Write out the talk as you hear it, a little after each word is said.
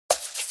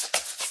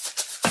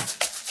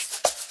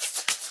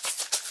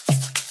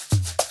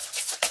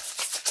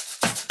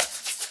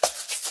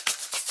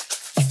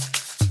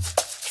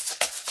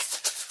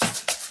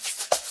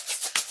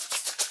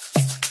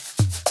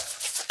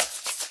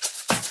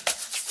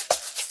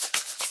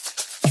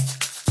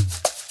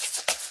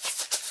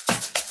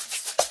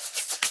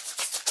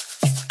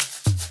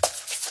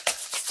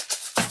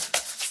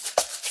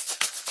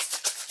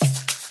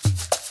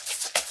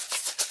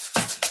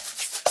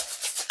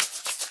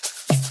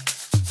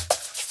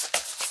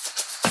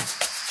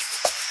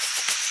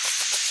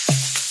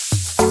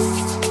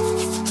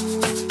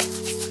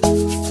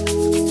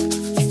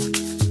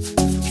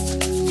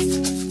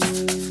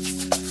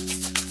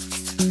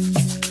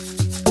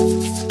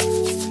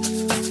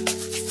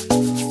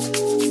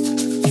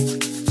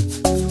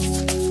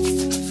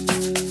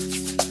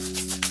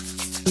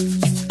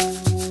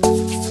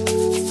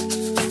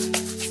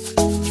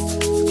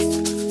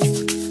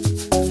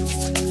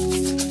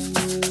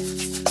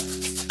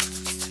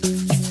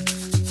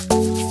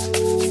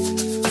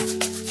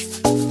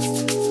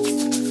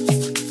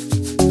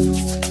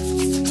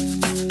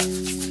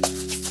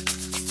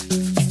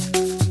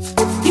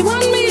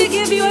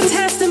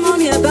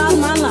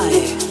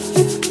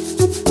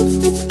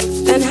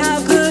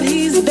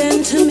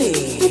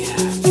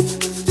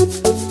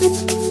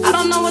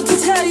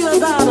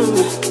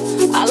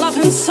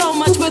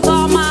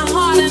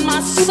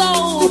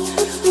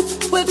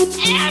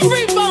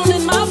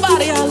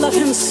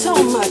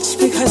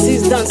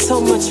so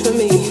much for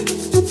me.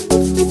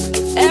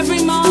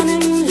 Every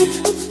morning,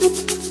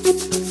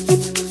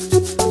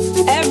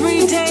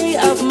 every day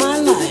of my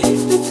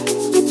life,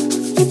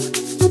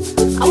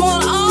 I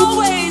won't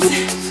always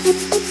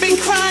be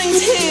crying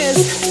tears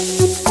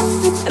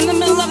in the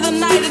middle of the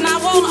night, and I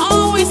won't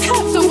always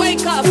have to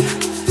wake up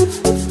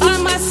by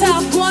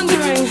myself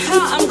wondering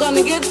how I'm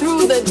gonna get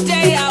through the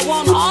day. I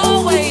won't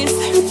always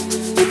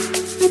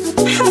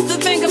have to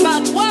think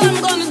about what I'm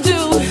gonna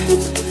do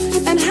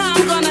and how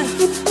I'm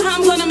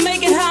gonna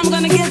make it, how I'm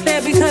gonna get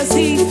there, because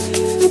he's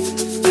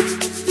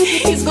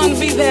gonna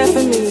be there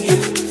for me.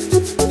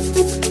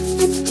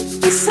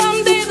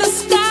 Someday the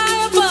sky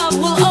above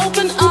will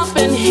open up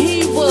and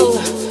he will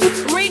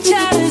reach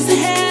out his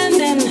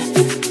hand and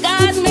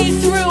guide me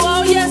through.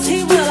 Oh yes,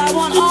 he will. I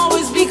won't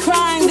always be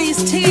crying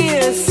these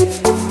tears.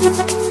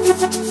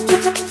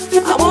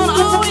 I won't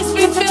always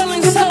be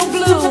feeling so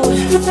blue.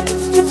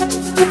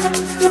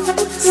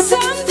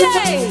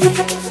 Someday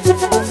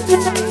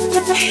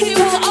he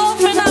will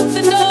open up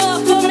the door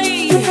for me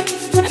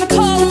and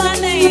call my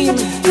name.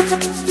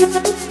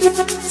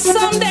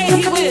 Someday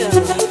he will.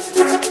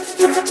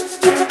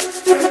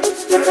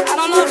 I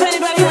don't know if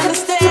anybody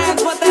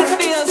understands what that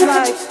feels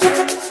like.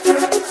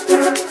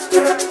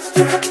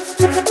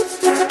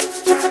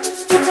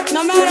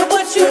 No matter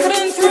what you've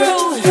been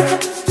through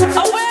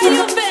or where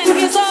you've been,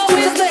 he's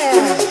always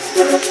there.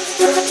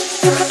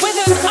 With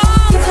his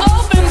arms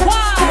open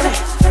wide,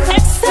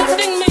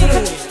 accepting me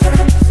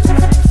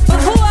for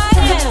who I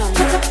am.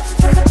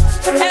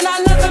 And I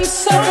love him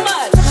so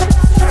much.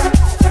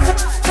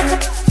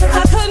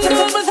 I couldn't do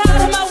it without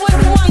him, I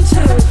wouldn't want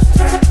to.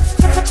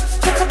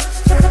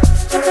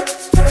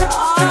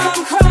 Oh,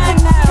 I'm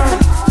crying now.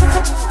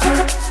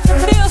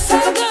 Feels so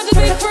good to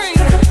be free.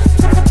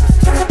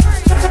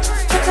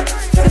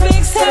 To be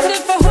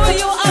accepted for who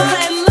you are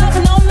and loved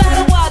no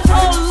matter what.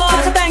 Oh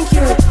Lord, thank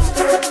you.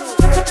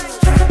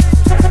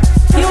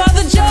 You are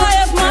the joy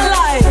of my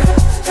life.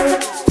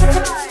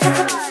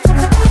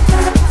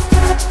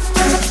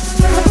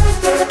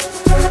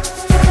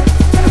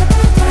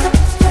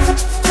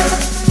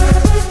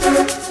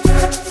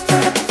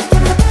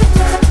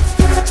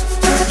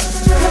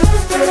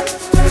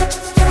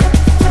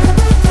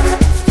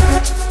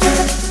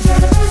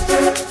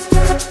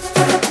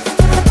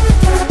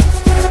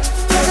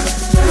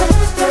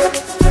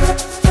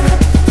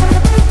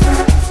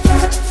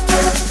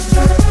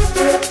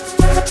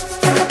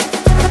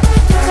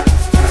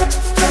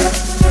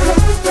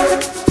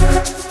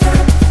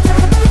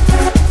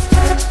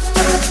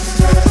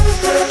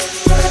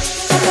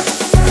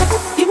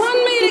 You want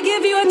me to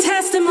give you a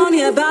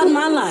testimony about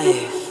my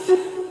life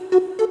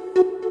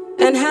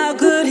and how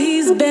good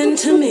he's been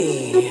to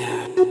me.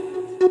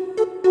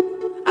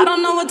 I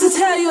don't know what to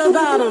tell you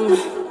about him.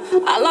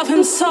 I love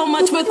him so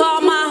much with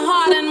all my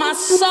heart and my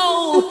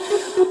soul.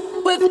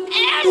 With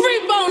every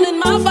bone in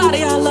my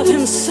body, I love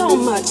him so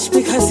much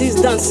because he's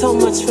done so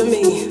much for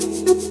me.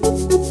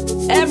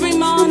 Every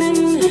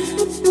morning,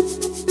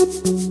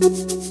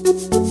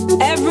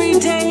 every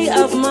day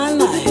of my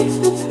life,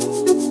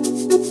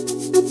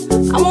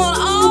 I won't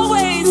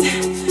always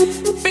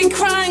be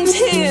crying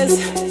tears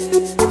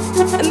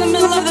in the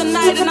middle of the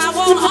night, and I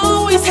won't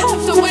always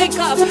have to wake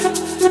up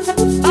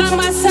by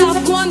myself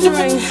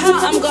wondering how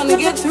I'm gonna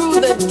get through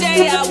the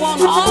day. I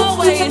won't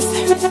always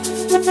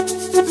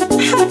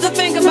have to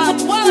think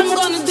about what I'm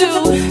gonna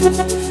do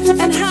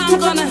and how I'm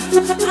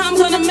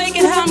gonna make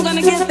it, how I'm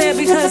gonna get there,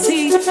 because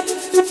he's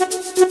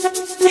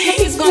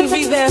gonna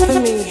be there for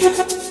me.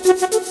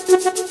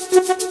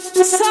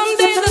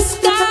 Someday the